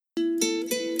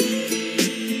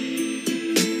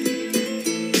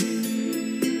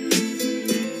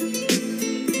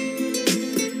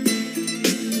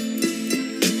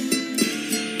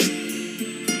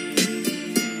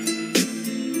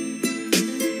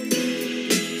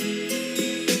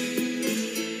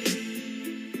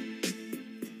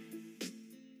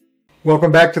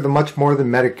Welcome back to the Much More Than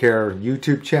Medicare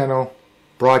YouTube channel,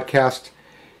 broadcast,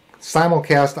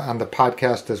 simulcast on the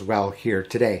podcast as well here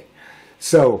today.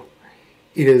 So,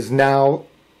 it is now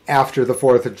after the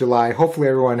 4th of July. Hopefully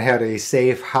everyone had a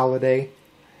safe holiday.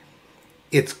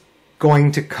 It's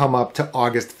going to come up to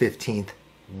August 15th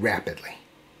rapidly.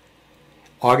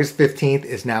 August 15th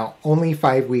is now only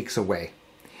 5 weeks away.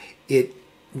 It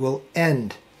will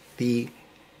end the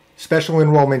special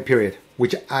enrollment period,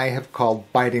 which I have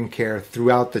called Biden Care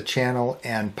throughout the channel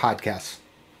and podcasts.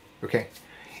 Okay.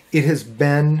 It has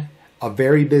been a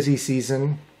very busy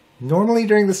season. Normally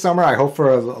during the summer, I hope for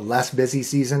a less busy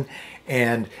season,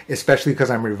 and especially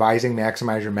because I'm revising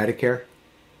Maximize Your Medicare.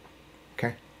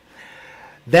 Okay.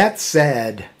 That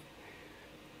said,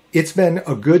 it's been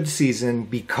a good season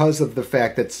because of the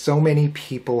fact that so many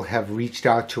people have reached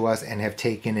out to us and have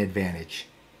taken advantage.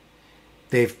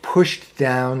 They've pushed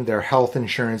down their health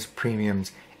insurance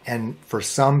premiums, and for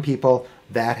some people,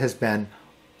 that has been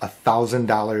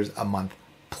 $1,000 a month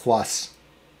plus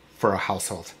for a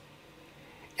household.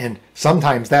 And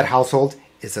sometimes that household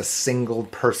is a single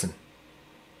person.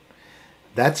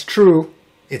 That's true.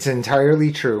 It's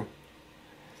entirely true.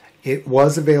 It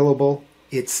was available.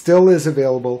 It still is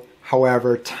available.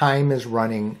 However, time is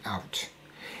running out.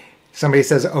 Somebody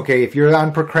says, okay, if you're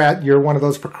you're one of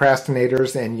those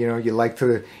procrastinators and you like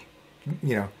to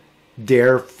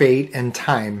dare fate and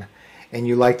time, and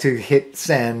you like to hit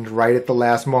send right at the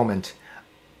last moment,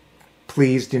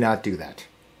 please do not do that.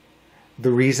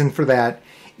 The reason for that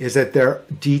is that there are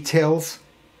details.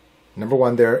 Number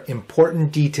one, there are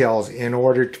important details in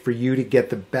order for you to get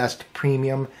the best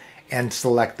premium and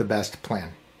select the best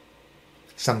plan.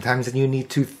 Sometimes you need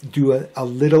to do a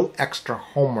little extra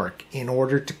homework in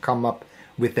order to come up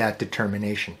with that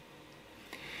determination.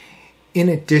 In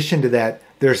addition to that,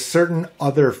 there's certain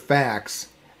other facts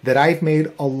that I've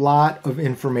made a lot of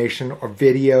information or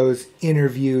videos,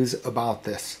 interviews about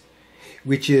this,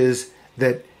 which is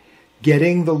that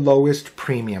getting the lowest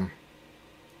premium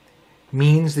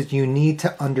means that you need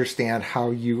to understand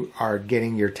how you are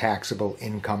getting your taxable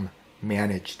income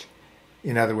managed.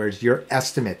 In other words, your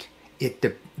estimate.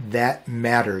 That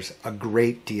matters a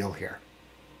great deal here.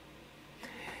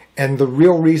 And the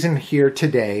real reason here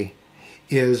today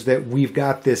is that we've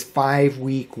got this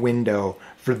 5-week window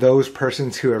for those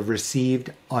persons who have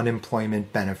received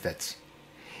unemployment benefits.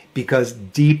 Because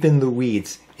deep in the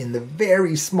weeds, in the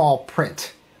very small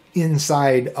print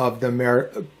inside of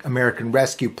the American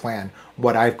Rescue Plan,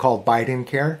 what I've called Biden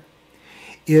Care,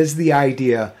 is the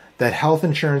idea that health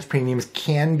insurance premiums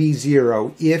can be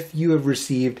zero if you have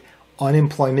received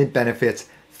unemployment benefits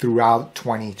throughout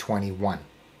 2021.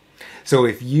 So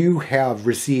if you have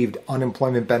received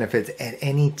unemployment benefits at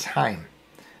any time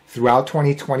throughout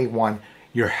 2021,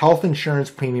 your health insurance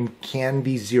premium can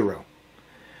be zero.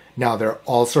 Now, there are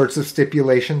all sorts of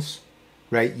stipulations,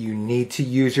 right? You need to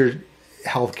use your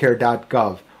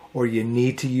healthcare.gov, or you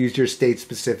need to use your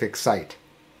state-specific site.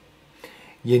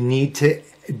 You need to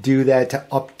do that to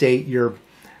update your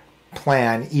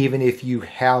plan, even if you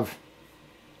have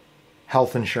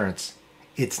health insurance.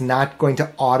 It's not going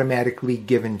to automatically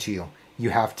given to you.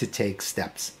 You have to take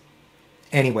steps.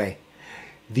 Anyway,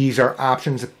 these are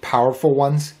options, powerful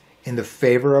ones, in the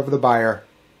favor of the buyer.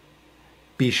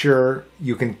 Be sure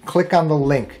you can click on the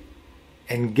link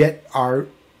and get our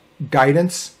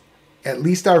guidance, at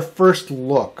least our first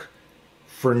look,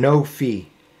 for no fee,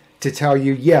 to tell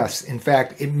you, yes, in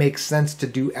fact, it makes sense to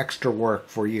do extra work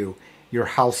for you, your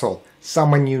household,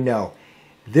 someone you know.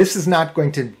 This is not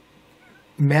going to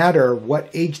matter what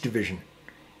age division.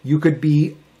 You could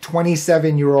be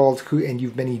 27-year-old and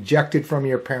you've been ejected from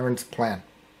your parents' plan.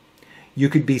 You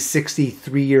could be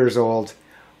 63 years old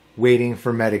waiting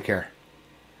for Medicare.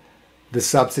 The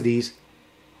subsidies,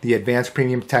 the advanced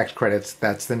premium tax credits,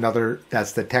 that's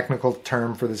the technical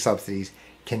term for the subsidies,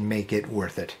 can make it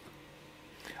worth it.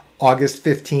 August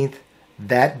 15th,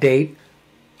 that date,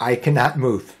 I cannot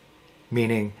move,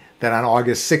 meaning that on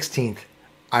August 16th,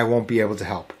 I won't be able to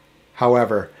help.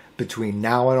 However, between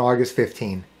now and August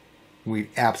 15, we'd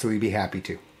absolutely be happy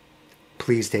to.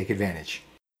 Please take advantage.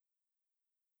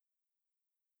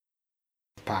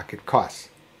 Pocket costs.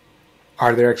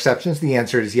 Are there exceptions? The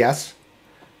answer is yes.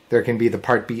 There can be the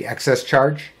Part B excess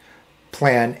charge.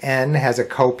 Plan N has a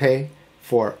copay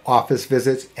for office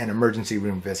visits and emergency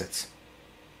room visits.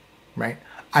 Right?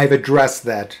 I've addressed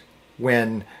that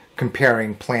when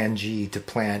comparing Plan G to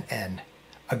Plan N.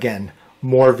 Again,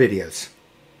 more videos.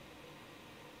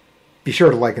 Be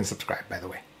sure to like and subscribe, by the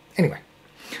way. Anyway,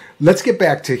 let's get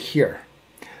back to here.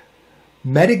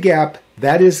 Medigap,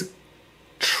 that is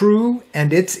true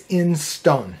and it's in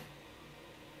stone.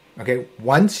 Okay,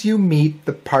 once you meet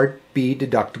the Part B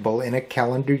deductible in a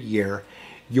calendar year,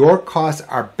 your costs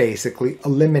are basically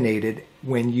eliminated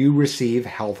when you receive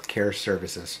health care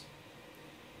services.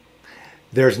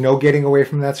 There's no getting away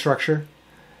from that structure.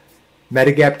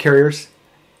 Medigap carriers,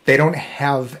 they don't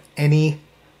have any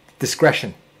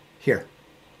discretion here.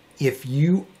 If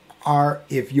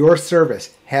your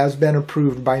service has been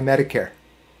approved by Medicare,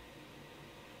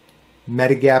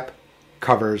 Medigap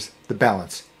covers the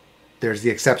balance. There's the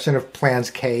exception of plans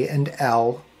K and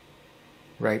L,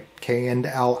 right? K and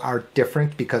L are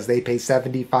different because they pay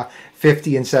 50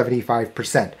 and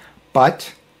 75%.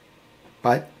 But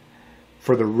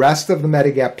for the rest of the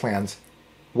Medigap plans,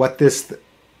 what this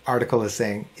article is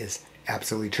saying is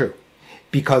absolutely true.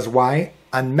 Because why?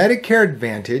 On Medicare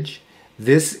Advantage,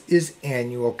 this is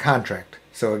annual contract.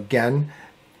 So again,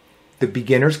 the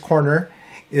beginner's corner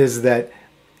is that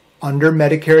under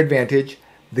Medicare Advantage,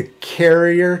 the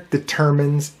carrier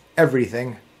determines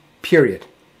everything, period.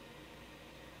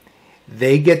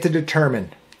 They get to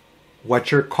determine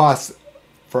what your costs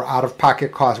for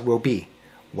out-of-pocket costs will be,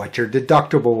 what your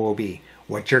deductible will be,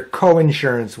 what your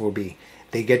co-insurance will be.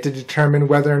 They get to determine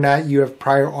whether or not you have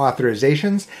prior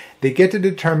authorizations. They get to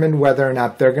determine whether or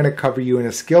not they're going to cover you in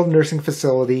a skilled nursing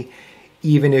facility,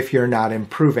 even if you're not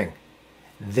improving.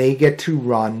 They get to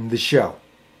run the show.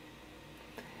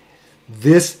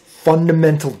 This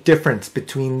fundamental difference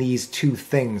between these two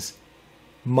things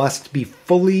must be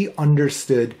fully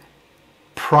understood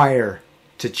prior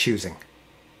to choosing.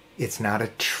 It's not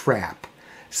a trap.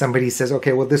 Somebody says,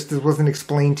 okay, well, this wasn't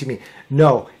explained to me.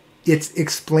 No, it's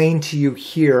explained to you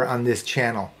here on this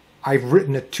channel. I've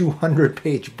written a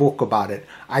 200-page book about it.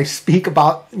 I speak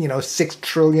about, 6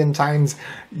 trillion times,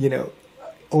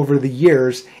 over the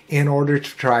years in order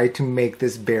to try to make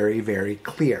this very, very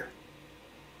clear.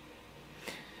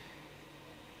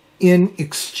 In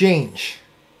exchange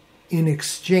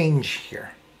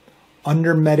here,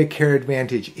 under Medicare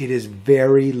Advantage, it is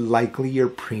very likely your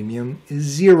premium is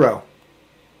zero.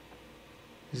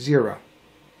 Zero.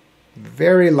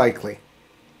 Very likely.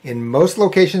 In most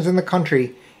locations in the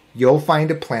country, you'll find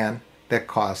a plan that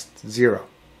costs zero.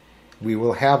 We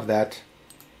will have that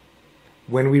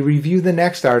when we review the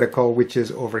next article, which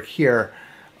is over here.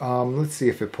 Let's see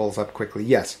if it pulls up quickly.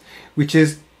 Yes, which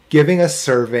is giving a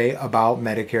survey about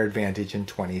Medicare Advantage in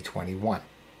 2021.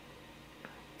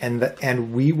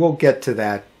 And we will get to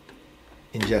that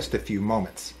in just a few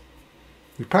moments.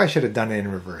 We probably should have done it in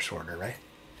reverse order, right?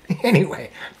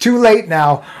 Anyway, too late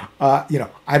now.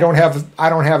 I don't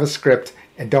have a script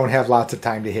and don't have lots of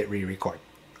time to hit re-record.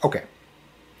 Okay.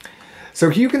 So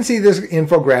you can see this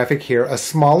infographic here. A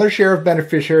smaller share of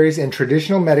beneficiaries in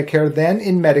traditional Medicare than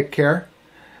in Medicare,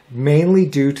 mainly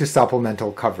due to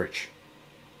supplemental coverage.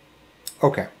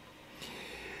 Okay.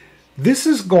 This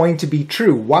is going to be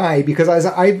true. Why? Because as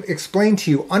I've explained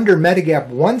to you, under Medigap,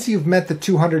 once you've met the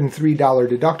 $203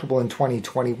 deductible in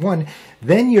 2021,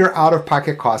 then your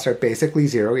out-of-pocket costs are basically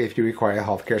zero if you require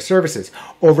healthcare services.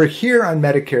 Over here on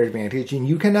Medicare Advantage, and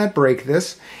you cannot break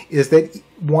this, is that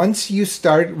once you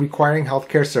start requiring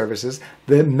healthcare services,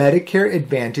 the Medicare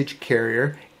Advantage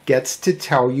carrier gets to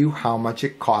tell you how much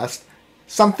it costs,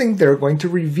 something they're going to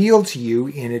reveal to you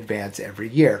in advance every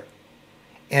year.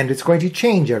 And it's going to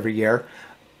change every year.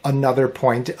 Another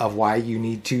point of why you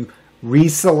need to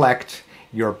reselect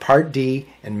your Part D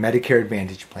and Medicare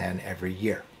Advantage plan every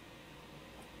year.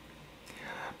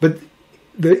 But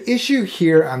the issue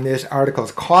here on this article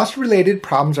is cost-related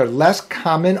problems are less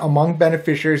common among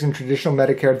beneficiaries in traditional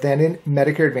Medicare than in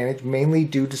Medicare Advantage, mainly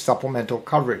due to supplemental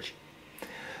coverage.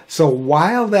 So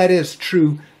while that is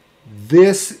true,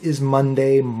 this is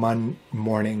Monday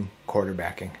morning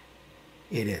quarterbacking.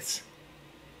 It is.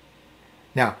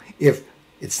 Now, if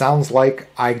it sounds like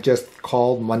I just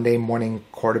called Monday morning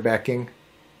quarterbacking,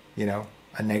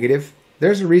 a negative,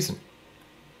 there's a reason.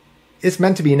 It's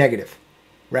meant to be negative,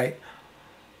 right?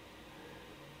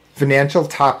 Financial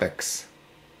topics,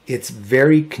 it's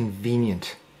very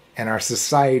convenient, and our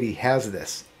society has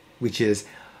this, which is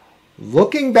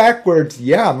looking backwards.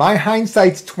 Yeah, my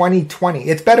hindsight's 2020.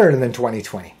 It's better than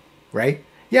 2020, right?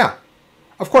 Yeah.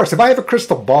 Of course, if I have a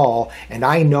crystal ball and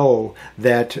I know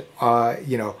that,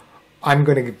 I'm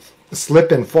going to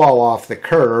slip and fall off the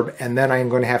curb and then I'm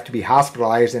going to have to be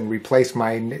hospitalized and replace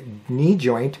my knee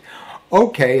joint,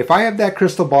 okay, if I have that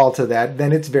crystal ball to that,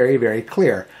 then it's very, very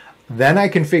clear. Then I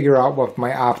can figure out what my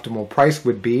optimal price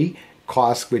would be,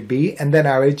 cost would be, and then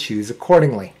I would choose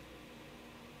accordingly.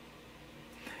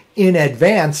 In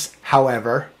advance,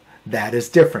 however, that is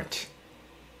different,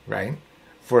 right?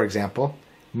 For example,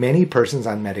 many persons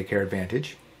on Medicare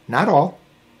Advantage, not all,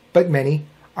 but many,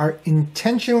 are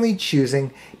intentionally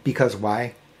choosing because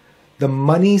why? The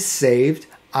money saved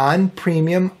on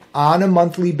premium on a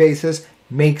monthly basis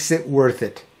makes it worth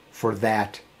it for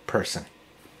that person.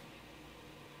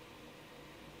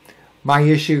 My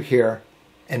issue here,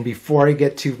 and before I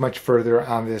get too much further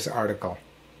on this article,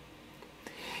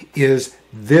 is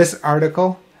this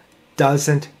article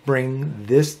doesn't bring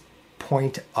this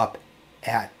point up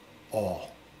at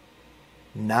all.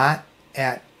 Not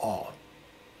at all.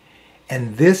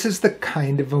 And this is the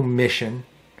kind of omission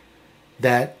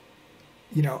that,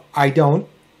 I don't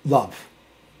love.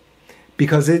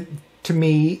 Because it, to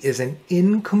me, is an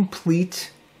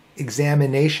incomplete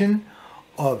examination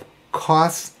of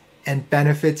costs and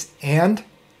benefits and,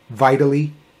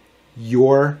 vitally,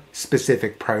 your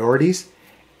specific priorities,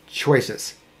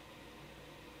 choices.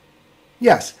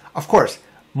 Yes, of course,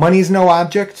 money's no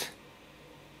object.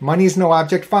 Money's no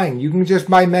object, fine. You can just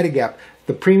buy Medigap.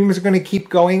 The premiums are going to keep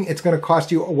going. It's going to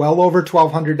cost you well over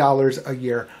 $1,200 a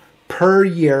year per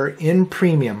year in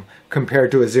premium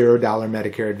compared to a $0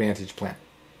 Medicare Advantage plan.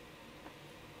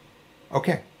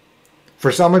 Okay. For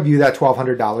some of you, that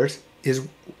 $1,200 is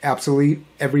absolutely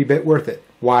every bit worth it.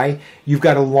 Why? You've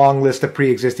got a long list of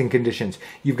pre-existing conditions.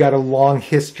 You've got a long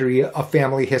history, a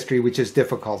family history, which is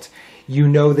difficult. You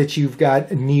know that you've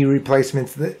got knee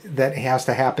replacements that has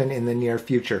to happen in the near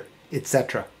future,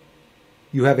 etc.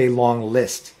 You have a long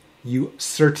list. You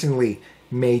certainly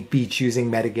may be choosing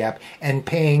Medigap and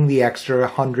paying the extra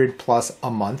 $100+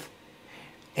 a month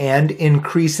and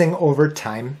increasing over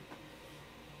time,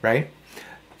 right,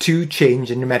 to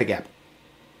change into Medigap.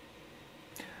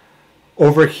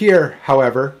 Over here,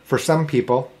 however, for some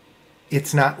people,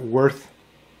 it's not worth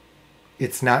the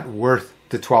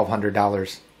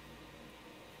 $1,200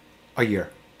 a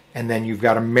year. And then you've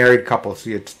got a married couple, so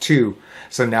it's two.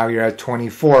 So now you're at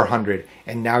 $2,400,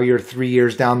 and now you're 3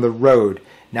 years down the road.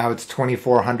 Now it's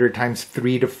 $2,400 times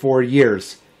 3 to 4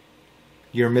 years.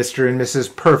 You're Mr. and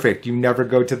Mrs. Perfect. You never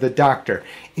go to the doctor.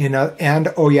 And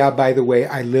oh yeah, by the way,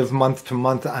 I live month to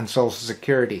month on Social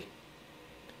Security.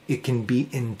 It can be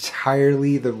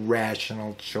entirely the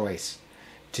rational choice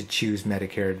to choose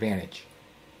Medicare Advantage.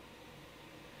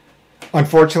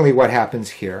 Unfortunately, what happens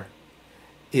here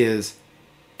is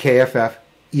KFF,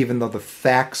 even though the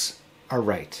facts are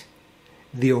right,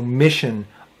 the omission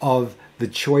of the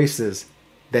choices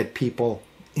that people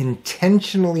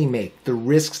intentionally make, the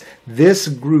risks this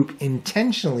group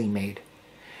intentionally made,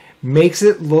 makes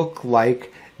it look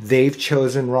like they've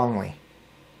chosen wrongly,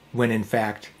 when in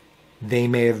fact they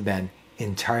may have been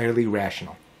entirely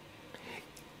rational.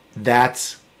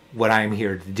 That's what I'm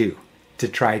here to do, to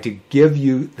try to give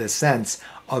you the sense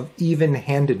of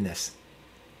even-handedness,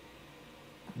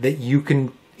 that you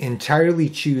can entirely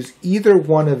choose either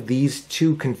one of these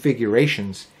two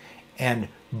configurations and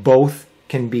both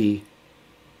can be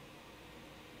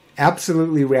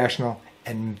absolutely rational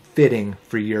and fitting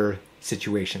for your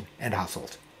situation and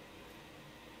household.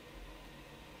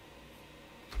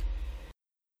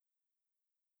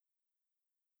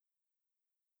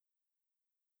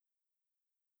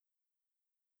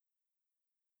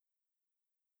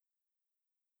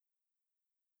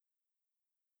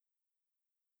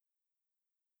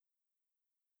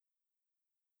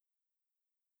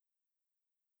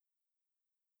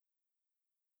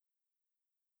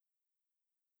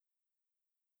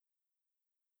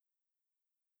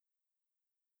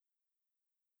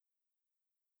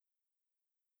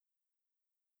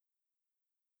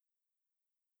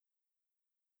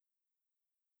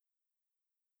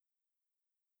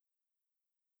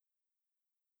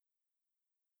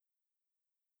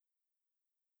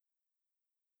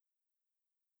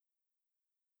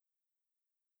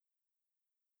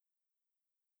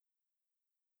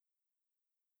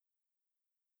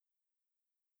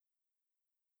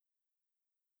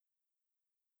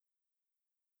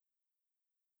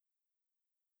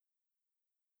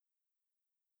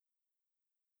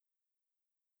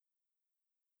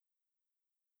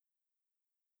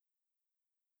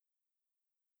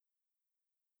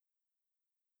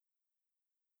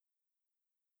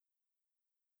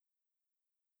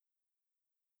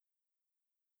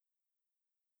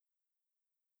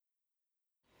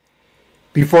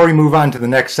 Before we move on to the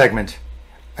next segment,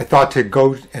 I thought to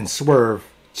go and swerve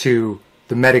to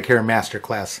the Medicare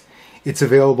Masterclass. It's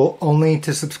available only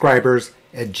to subscribers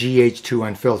at GH2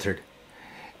 Unfiltered.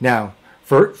 Now,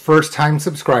 for first-time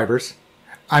subscribers,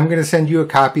 I'm going to send you a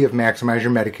copy of Maximize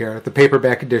Your Medicare, the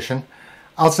paperback edition.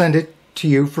 I'll send it to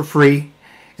you for free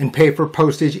and pay for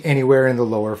postage anywhere in the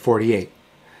lower 48.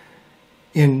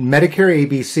 In Medicare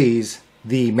ABCs,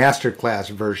 the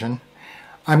Masterclass version,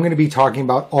 I'm going to be talking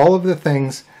about all of the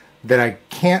things that I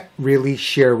can't really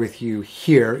share with you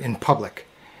here in public.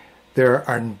 there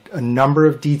are a number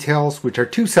of details which are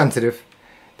too sensitive.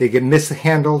 They get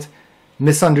mishandled,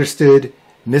 misunderstood,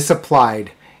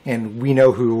 misapplied, and we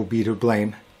know who will be to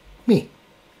blame: me.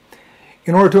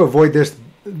 In order to avoid this,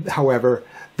 however,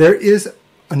 there are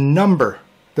a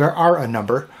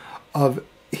number of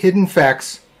hidden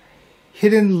facts,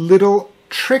 hidden little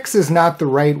tricks is not the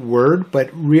right word, but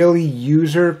really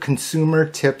consumer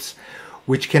tips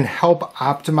which can help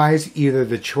optimize either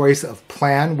the choice of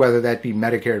plan, whether that be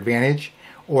Medicare Advantage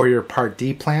or your Part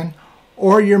D plan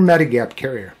or your Medigap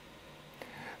carrier.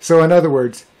 So in other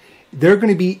words, they're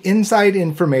going to be inside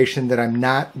information that I'm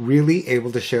not really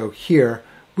able to show here,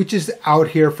 which is out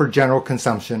here for general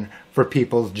consumption for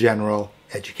people's general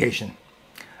education.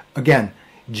 Again,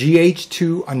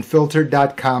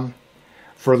 gh2unfiltered.com.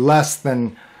 For less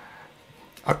than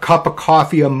a cup of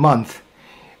coffee a month,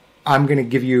 I'm going to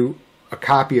give you a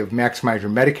copy of Maximize Your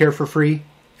Medicare for free,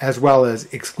 as well as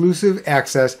exclusive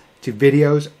access to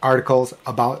videos, articles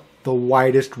about the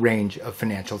widest range of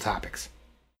financial topics.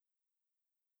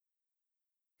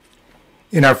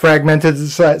 In our fragmented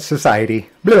society,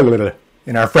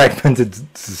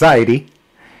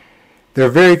 there are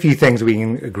very few things we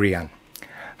can agree on.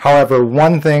 However,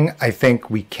 one thing I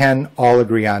think we can all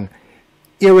agree on,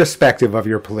 irrespective of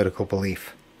your political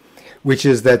belief, which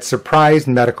is that surprise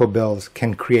medical bills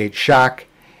can create shock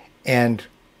and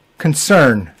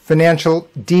concern,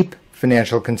 deep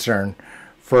financial concern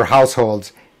for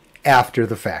households after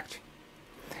the fact.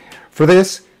 For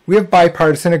this, we have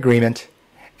bipartisan agreement,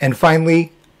 and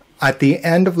finally, at the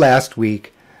end of last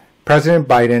week, President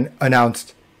Biden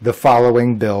announced the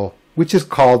following bill, which is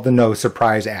called the No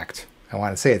Surprise Act. I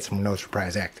want to say it's the No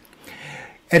Surprise Act.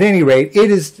 At any rate, it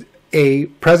is a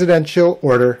presidential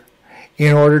order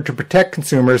in order to protect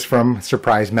consumers from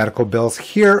surprise medical bills.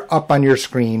 Here up on your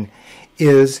screen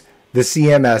is the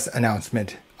CMS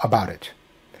announcement about it.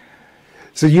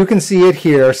 So you can see it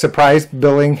here. Surprise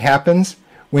billing happens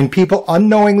when people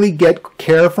unknowingly get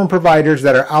care from providers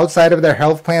that are outside of their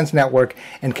health plan's network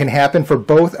and can happen for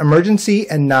both emergency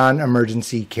and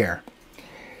non-emergency care.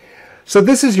 So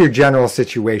this is your general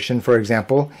situation. For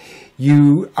example,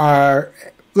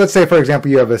 let's say, for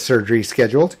example, you have a surgery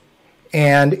scheduled,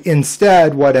 and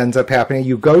instead what ends up happening,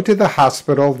 you go to the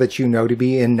hospital that you know to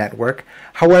be in network.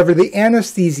 However, the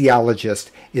anesthesiologist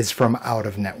is from out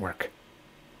of network.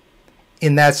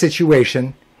 In that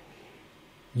situation,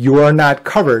 you are not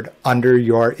covered under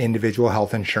your individual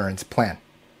health insurance plan.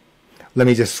 Let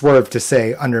me just swerve to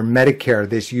say, under Medicare,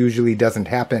 this usually doesn't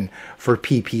happen for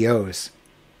PPOs.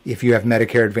 If you have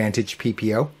Medicare Advantage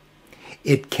PPO,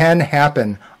 it can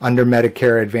happen under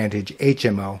Medicare Advantage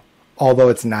HMO, although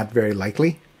it's not very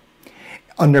likely.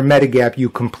 Under Medigap, you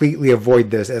completely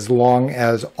avoid this as long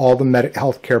as all the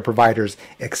healthcare providers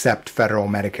accept federal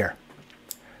Medicare.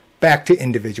 Back to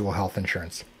individual health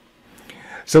insurance.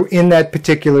 So in that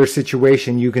particular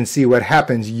situation, you can see what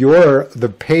happens. You're the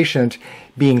patient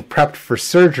being prepped for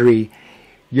surgery.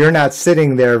 You're not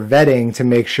sitting there vetting to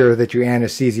make sure that your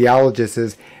anesthesiologist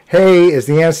is, hey, is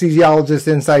the anesthesiologist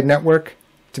inside network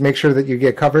to make sure that you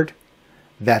get covered?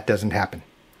 That doesn't happen.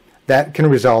 That can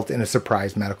result in a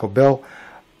surprise medical bill.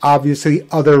 Obviously,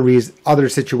 other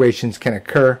situations can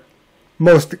occur.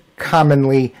 Most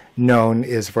commonly known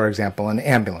is, for example, an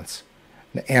ambulance.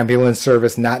 An ambulance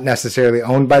service not necessarily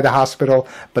owned by the hospital,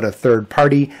 but a third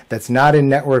party that's not in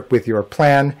network with your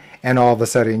plan, and all of a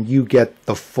sudden you get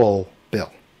the full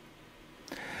bill.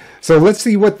 So let's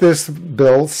see what this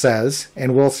bill says,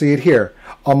 and we'll see it here.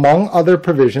 Among other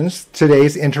provisions,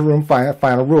 today's interim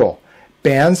final rule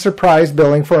bans surprise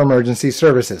billing for emergency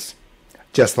services,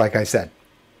 just like I said.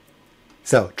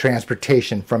 So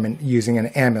transportation from using an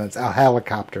ambulance, a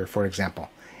helicopter, for example,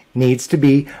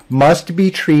 must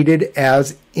be treated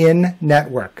as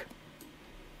in-network.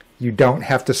 You don't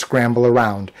have to scramble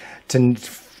around to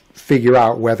figure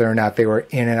out whether or not they were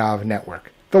in and out of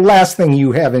network. The last thing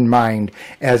you have in mind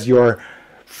as your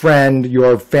friend,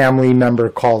 your family member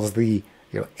calls the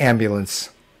ambulance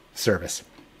service.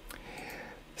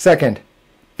 Second,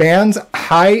 bans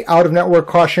high out-of-network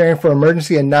cost sharing for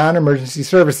emergency and non-emergency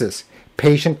services.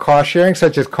 Patient cost sharing,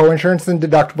 such as coinsurance and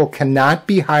deductible, cannot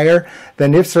be higher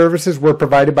than if services were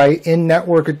provided by an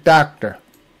in-network doctor.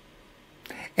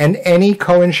 And any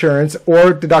coinsurance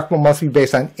or deductible must be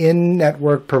based on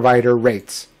in-network provider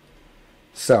rates.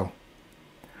 So,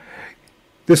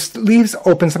 this leaves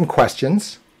open some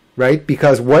questions, right?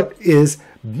 Because what is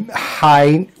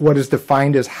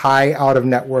defined as high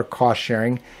out-of-network cost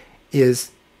sharing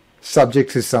is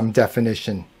subject to some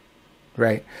definition,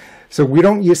 right? So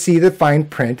you see the fine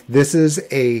print. This is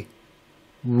a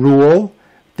rule.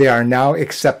 They are now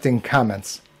accepting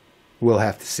comments. We'll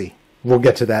have to see. We'll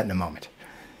get to that in a moment.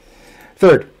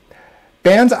 Third,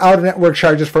 bans out-of-network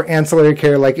charges for ancillary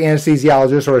care like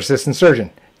anesthesiologist or assistant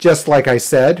surgeon. Just like I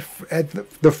said at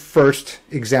the first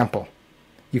example.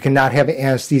 You cannot have an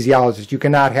anesthesiologist. You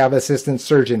cannot have assistant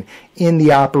surgeon in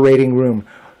the operating room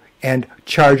and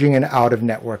charging an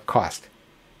out-of-network cost.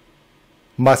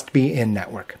 Must be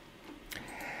in-network.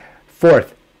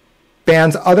 Fourth,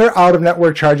 bans other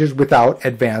out-of-network charges without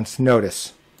advance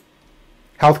notice.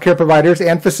 Healthcare providers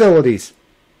and facilities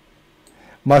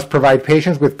must provide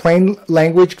patients with plain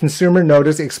language consumer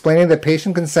notice explaining that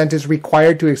patient consent is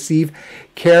required to receive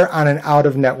care on an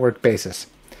out-of-network basis.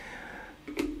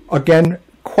 Again,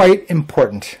 quite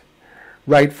important,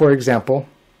 right? For example,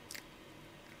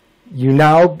 you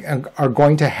now are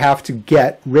going to have to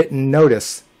get written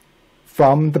notice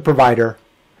from the provider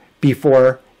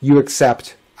before you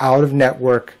accept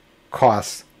out-of-network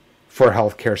costs for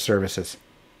healthcare services.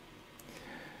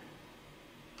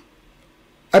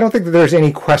 I don't think that there's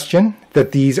any question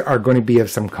that these are going to be of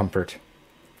some comfort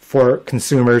for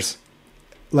consumers,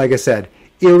 like I said,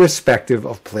 irrespective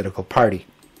of political party.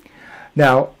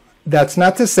 Now, that's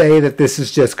not to say that this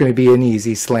is just going to be an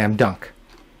easy slam dunk.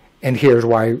 And here's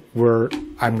why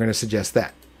I'm going to suggest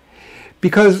that.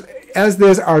 Because as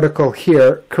this article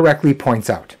here correctly points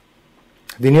out,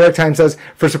 the New York Times says,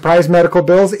 for surprise medical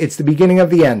bills, it's the beginning of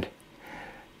the end.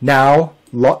 Now,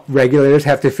 regulators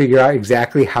have to figure out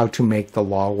exactly how to make the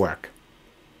law work.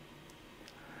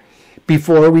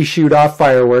 Before we shoot off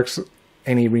fireworks,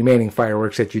 any remaining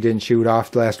fireworks that you didn't shoot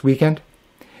off last weekend,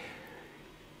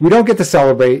 we don't get to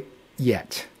celebrate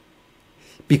yet.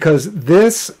 Because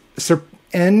this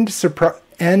end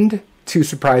to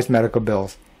surprise medical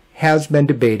bills has been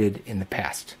debated in the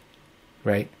past,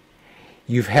 right?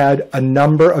 You've had a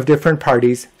number of different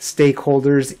parties,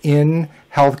 stakeholders in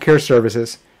healthcare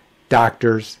services,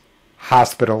 doctors,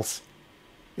 hospitals,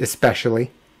 especially,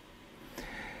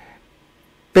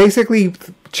 basically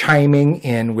chiming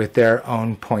in with their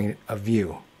own point of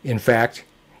view. In fact,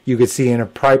 you could see in a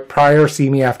prior See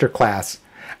Me After class,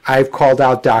 I've called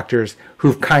out doctors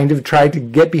who've kind of tried to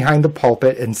get behind the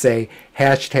pulpit and say,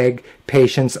 hashtag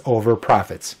patients over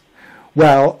profits.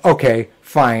 Well, okay,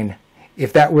 fine.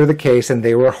 If that were the case and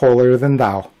they were holier than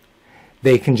thou,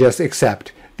 they can just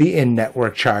accept the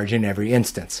in-network charge in every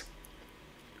instance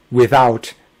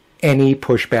without any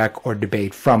pushback or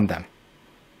debate from them.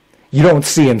 You don't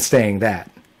see them saying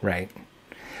that, right?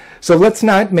 So let's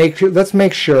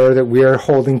make sure that we are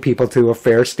holding people to a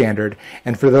fair standard.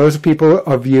 And for those people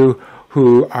of you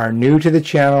who are new to the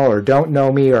channel or don't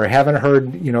know me or haven't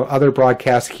heard, other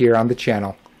broadcasts here on the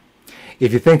channel,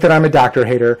 if you think that I'm a doctor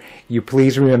hater, you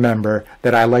please remember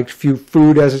that I liked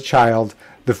food as a child,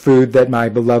 the food that my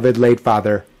beloved late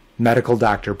father, medical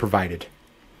doctor, provided.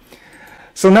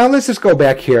 So now let's just go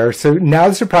back here. So now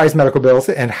the surprise medical bills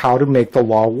and how to make the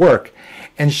law work.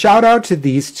 And shout out to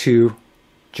these two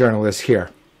journalists here.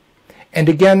 And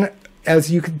again,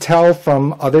 as you can tell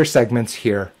from other segments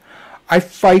here, I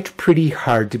fight pretty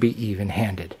hard to be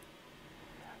even-handed.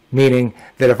 Meaning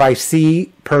that if I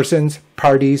see persons,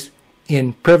 parties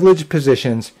in privileged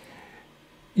positions,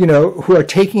 who are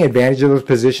taking advantage of those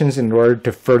positions in order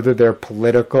to further their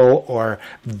political or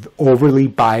overly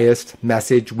biased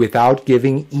message without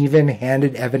giving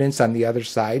even-handed evidence on the other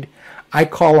side, I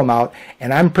call them out,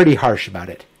 and I'm pretty harsh about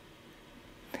it.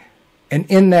 And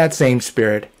in that same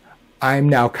spirit, I'm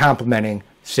now complimenting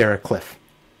Sarah Kliff,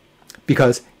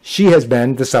 because she has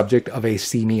been the subject of a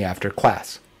See Me After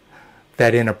class.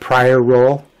 That in a prior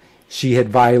role, she had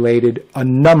violated a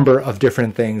number of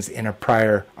different things in a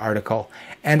prior article,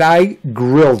 and I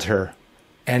grilled her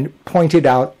and pointed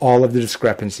out all of the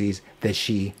discrepancies that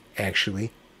she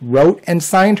actually wrote and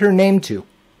signed her name to.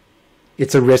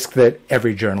 It's a risk that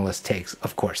every journalist takes,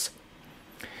 of course.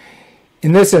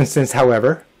 In this instance,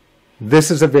 however,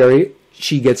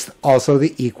 she gets also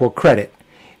the equal credit,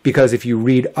 because if you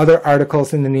read other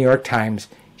articles in the New York Times,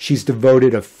 she's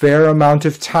devoted a fair amount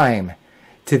of time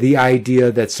to the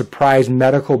idea that surprise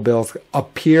medical bills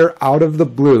appear out of the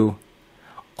blue,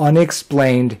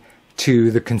 unexplained to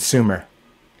the consumer,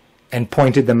 and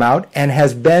pointed them out, and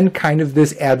has been kind of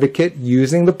this advocate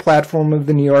using the platform of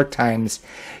the New York Times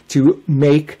to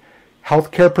make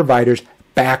healthcare providers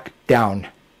back down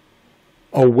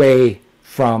away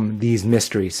from these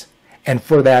mysteries. And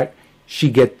for that,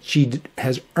 she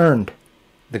has earned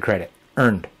the credit.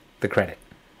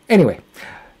 Anyway,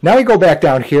 now we go back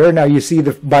down here. Now you see,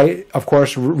 by of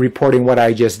course reporting what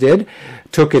I just did,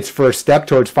 took its first step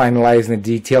towards finalizing the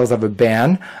details of a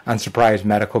ban on surprise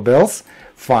medical bills.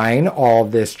 Fine, all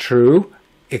this true.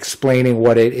 Explaining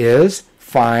what it is,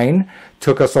 fine.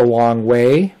 Took us a long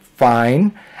way,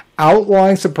 fine.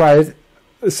 outlawing surprise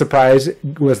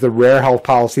was the rare health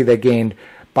policy that gained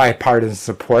bipartisan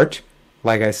support.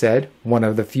 Like I said, one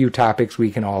of the few topics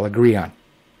we can all agree on.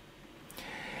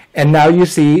 And now you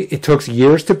see it took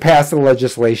years to pass the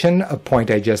legislation, a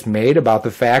point I just made about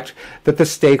the fact that the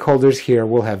stakeholders here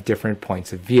will have different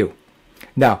points of view.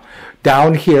 Now,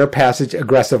 down here, passage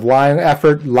aggressive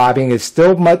lobbying is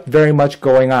still very much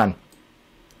going on.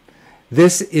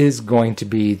 This is going to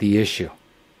be the issue,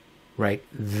 right?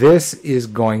 This is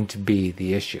going to be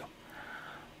the issue.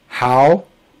 How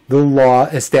the law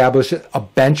establishes a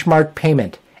benchmark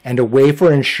payment and a way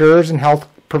for insurers and health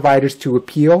providers to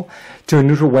appeal to a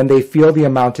neutral when they feel the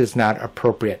amount is not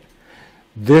appropriate.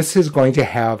 This is going to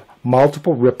have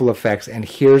multiple ripple effects, and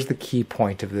here's the key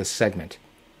point of this segment.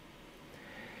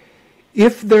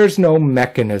 If there's no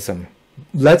mechanism,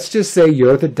 let's just say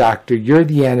you're the doctor, you're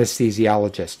the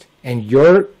anesthesiologist, and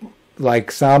you're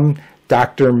like some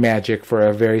Dr. Magic for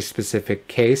a very specific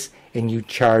case, and you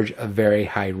charge a very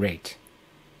high rate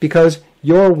because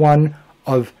you're one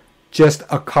of just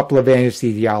a couple of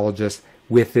anesthesiologists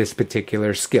with this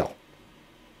particular skill.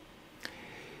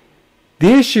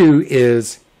 The issue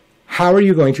is, how are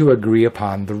you going to agree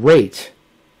upon the rate?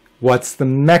 What's the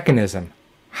mechanism?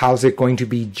 How's it going to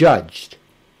be judged?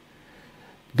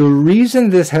 The reason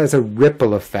this has a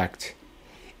ripple effect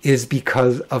is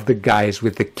because of the guys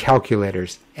with the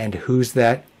calculators. And who's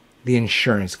that? The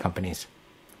insurance companies.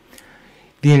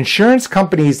 The insurance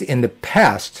companies in the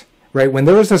past, right, when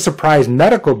there was a surprise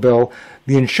medical bill,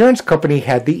 the insurance company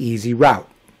had the easy route,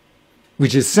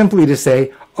 which is simply to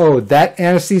say, oh, that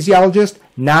anesthesiologist,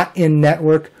 not in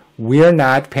network, we're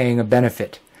not paying a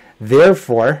benefit.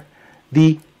 Therefore,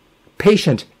 the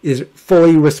patient is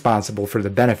fully responsible for the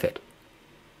benefit.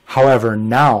 However,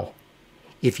 now,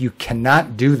 if you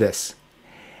cannot do this,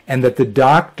 and that the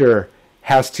doctor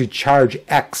has to charge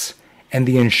X, and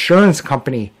the insurance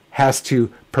company has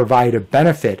to provide a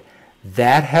benefit,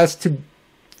 that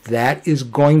is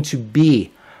going to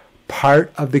be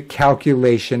part of the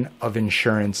calculation of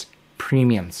insurance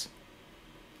premiums.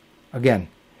 Again,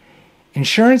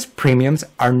 insurance premiums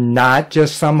are not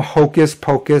just some hocus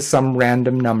pocus, some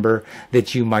random number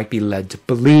that you might be led to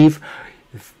believe.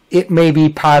 It may be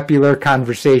popular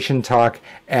conversation talk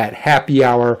at happy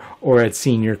hour or at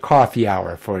senior coffee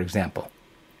hour, for example.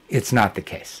 It's not the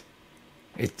case.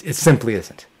 It simply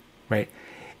isn't, right?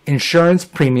 Insurance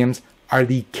premiums are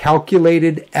the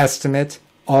calculated estimate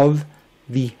of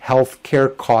the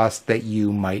healthcare costs that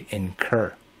you might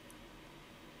incur.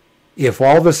 If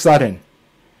all of a sudden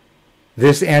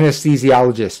this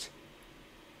anesthesiologist,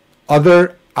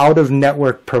 other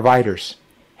out-of-network providers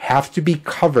have to be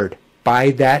covered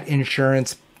by that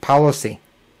insurance policy,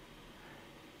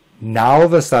 now all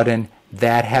of a sudden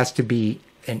that has to be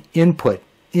an input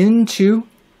into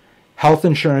health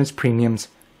insurance premiums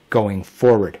going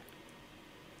forward.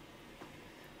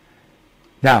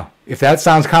 Now, if that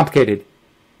sounds complicated,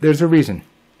 there's a reason.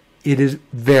 It is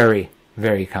very,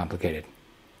 very complicated.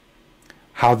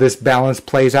 How this balance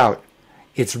plays out,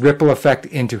 its ripple effect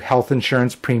into health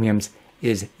insurance premiums,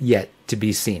 is yet to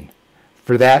be seen.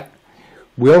 For that,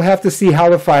 we'll have to see how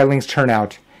the filings turn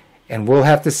out, and we'll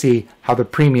have to see how the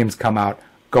premiums come out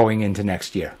going into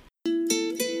next year.